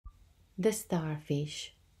The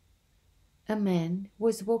starfish. A man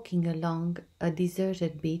was walking along a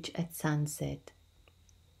deserted beach at sunset.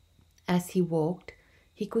 As he walked,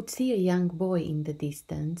 he could see a young boy in the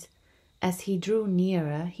distance. As he drew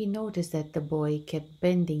nearer, he noticed that the boy kept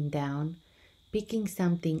bending down, picking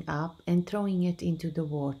something up and throwing it into the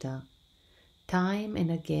water. Time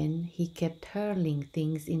and again, he kept hurling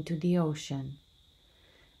things into the ocean.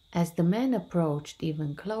 As the man approached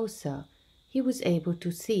even closer, he was able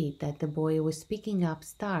to see that the boy was picking up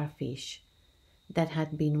starfish that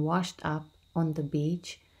had been washed up on the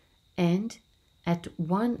beach, and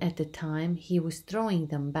one at a time he was throwing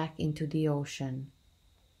them back into the ocean.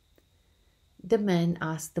 The man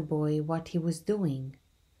asked the boy what he was doing.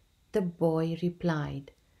 The boy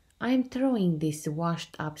replied, "I am throwing these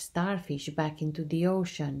washed up starfish back into the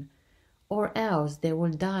ocean, or else they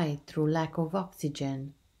will die through lack of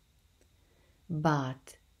oxygen."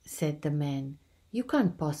 "But," said the man, "you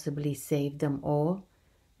can't possibly save them all.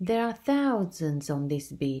 There are thousands on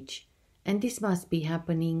this beach, and this must be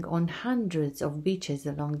happening on hundreds of beaches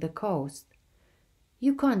along the coast.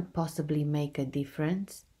 You can't possibly make a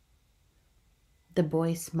difference." The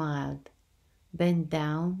boy smiled, bent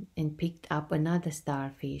down and picked up another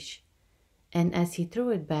starfish, and as he threw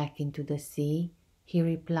it back into the sea, he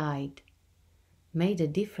replied, "Made a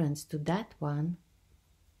difference to that one."